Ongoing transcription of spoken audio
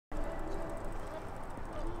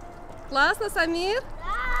Классно, Самир?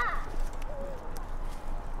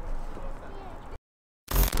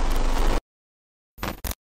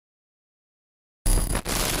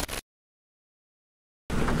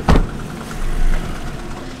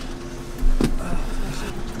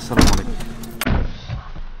 Assalamualaikum.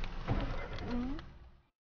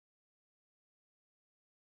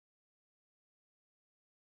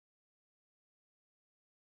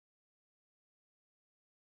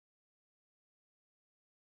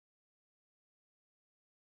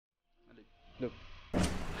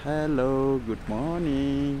 Hello, good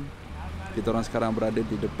morning. Kita orang sekarang berada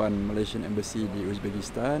di depan Malaysian Embassy di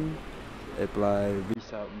Uzbekistan. Apply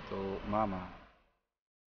visa untuk mama.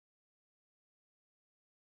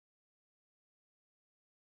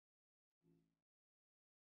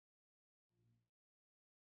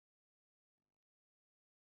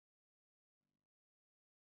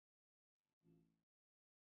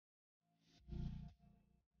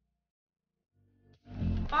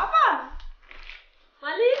 Papa!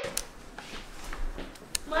 Malik?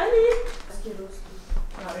 Malik?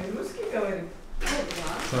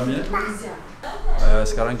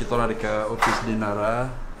 Sekarang kita orang dekat office Dinara,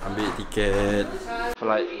 ambil tiket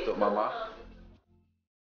flight untuk mama.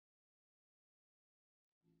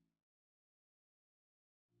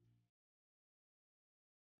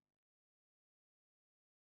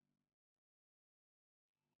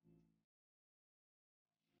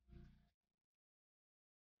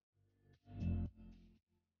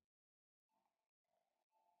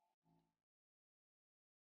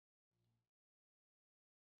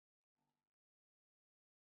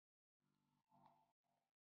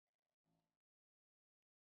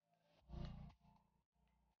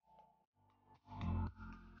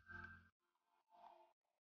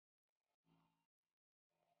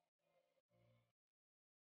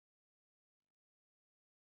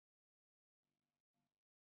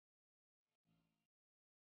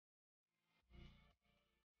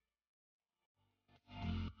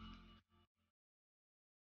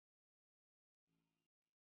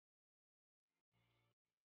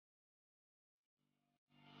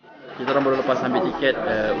 Kita orang baru lepas ambil tiket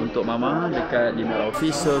untuk mama dekat dinner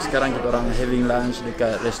office. So sekarang kita orang having lunch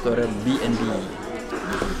dekat restoran B&B.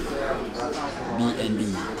 B&B,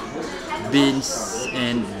 Beans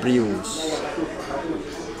and Brews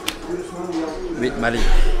with Malik.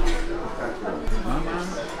 Mama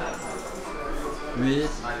with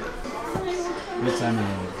Samir.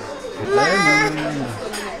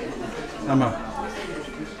 Mama.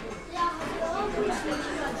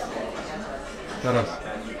 Terus.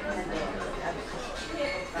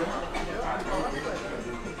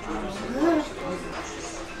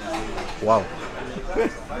 Wow.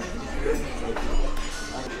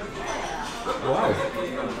 Wow.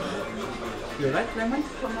 You like lemon?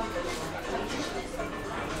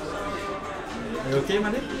 Are you okay,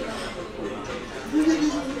 Malik?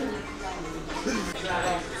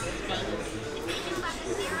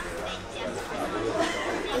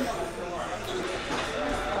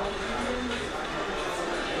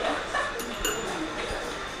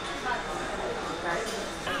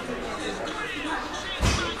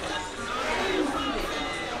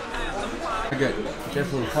 Good.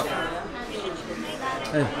 Careful. Hot.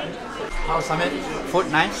 Hey. How's Samir?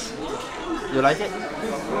 Food nice? You like it?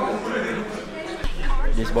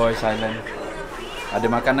 This boy silent. Ada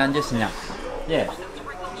makanan je senyap. Yeah.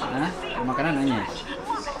 Ada makanan nangis.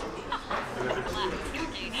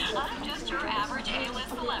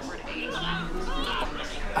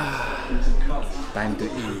 Time to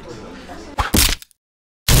eat.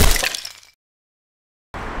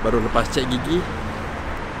 Baru lepas cek gigi.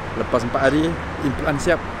 Lepas 4 hari, implan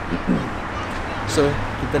siap. So,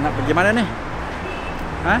 kita nak pergi mana ni?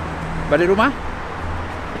 Balik rumah?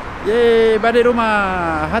 Yeay, balik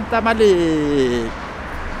rumah. Hantar Malik.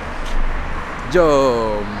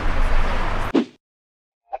 Jom.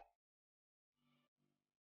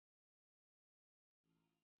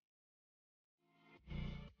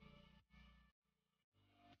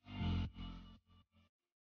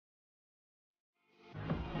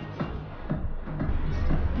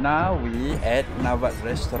 Now we at Navat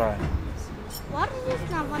restaurant. What is this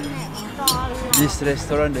Navat restaurant? This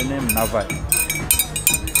restaurant the name Navat.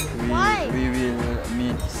 Why? We will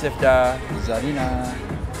meet Sefda, Zarina.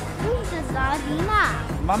 Who's the Zarina?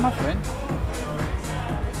 Mama friend.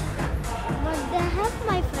 But they have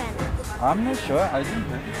my friend. I'm not sure. I don't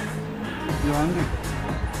know. You hungry?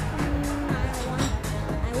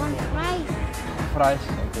 I want fries. Fries.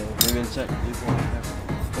 Okay. We will check if we have.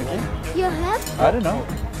 Okay. You have? I don't know.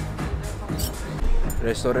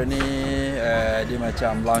 Restoran ni dia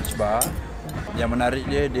macam lounge bar. Yang menarik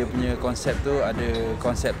dia punya konsep tu ada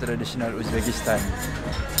konsep tradisional Uzbekistan.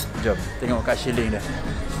 Jom tengok kat shilling dia.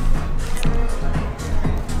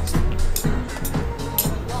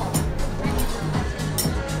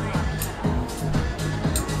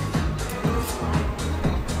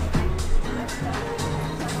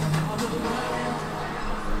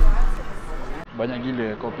 Banyak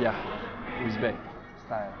gila kopiah Uzbek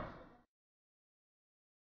style.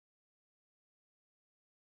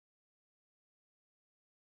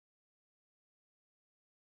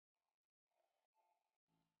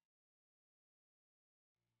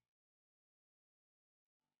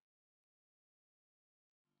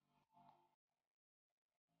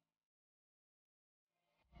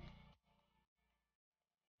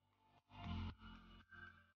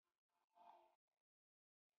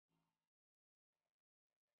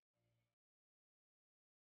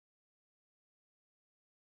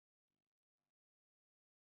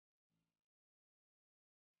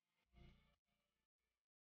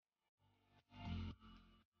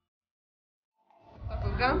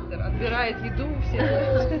 Гангстер отбирает еду у всех,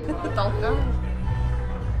 толкает.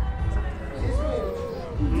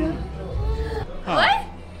 Ой?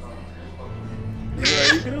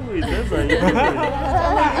 Заигрывает, да? Заигрывает.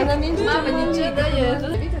 Она меньше, мама ничего дает.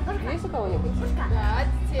 Есть у кого-нибудь? Да,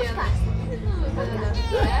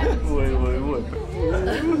 Ой.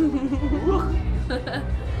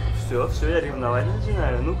 Все, я ревновать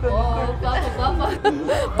начинаю. Ну-ка. О, папа.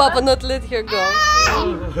 Папа, not let her go.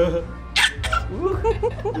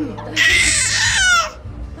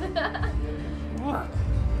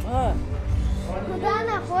 Куда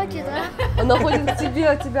она хочет, а? Она ходит к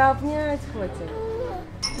тебе, тебя обнять хочет.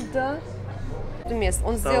 Да. Место.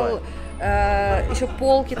 Он сделал еще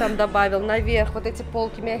полки там добавил наверх, вот эти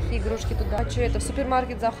полки, мягкие игрушки туда. А что это? В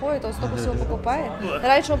супермаркет заходит, он столько всего покупает.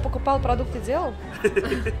 Раньше он покупал продукты, делал.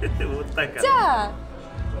 Вот так. Да.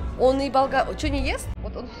 Он и болгар. Что не ест?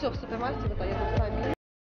 Вот он все в супермаркете, вот я тут сами.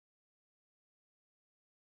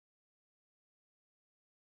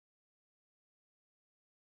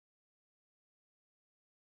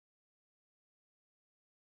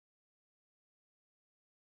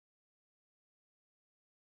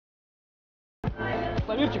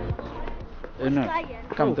 No,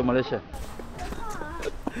 come to Malaysia.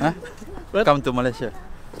 Huh? Come to Malaysia.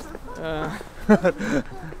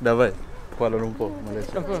 Давай, Kuala Lumpur,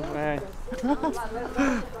 Malaysia.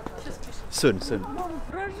 Soon.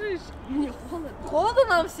 Дрожишь. Мне холодно. Холодно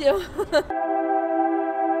нам всем.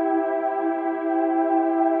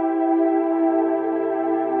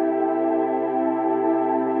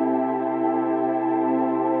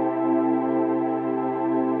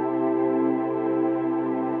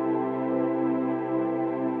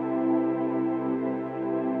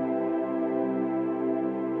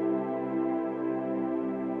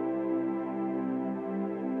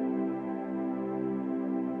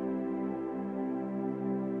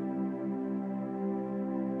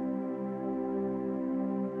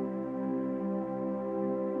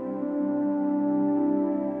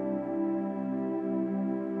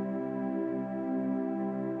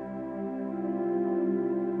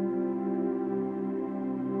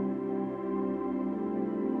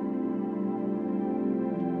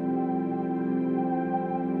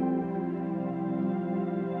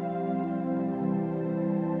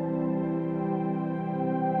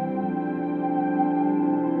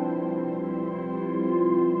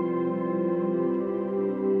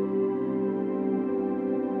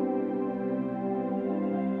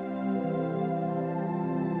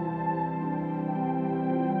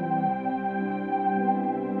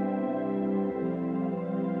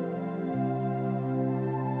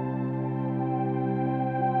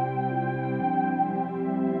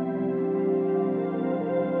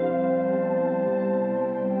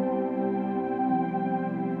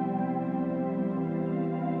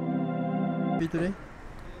 Today?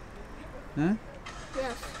 Huh?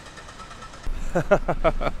 Yes.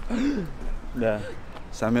 Yeah.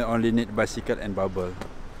 Samir only need bicycle and bubble.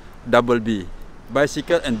 Double B.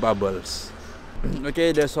 Bicycle and bubbles.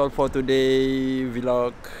 Okay, that's all for today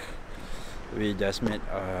vlog. We just met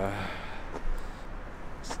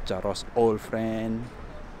Charo's old friend,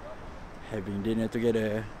 having dinner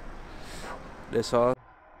together. That's all.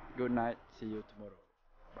 Good night. See you tomorrow.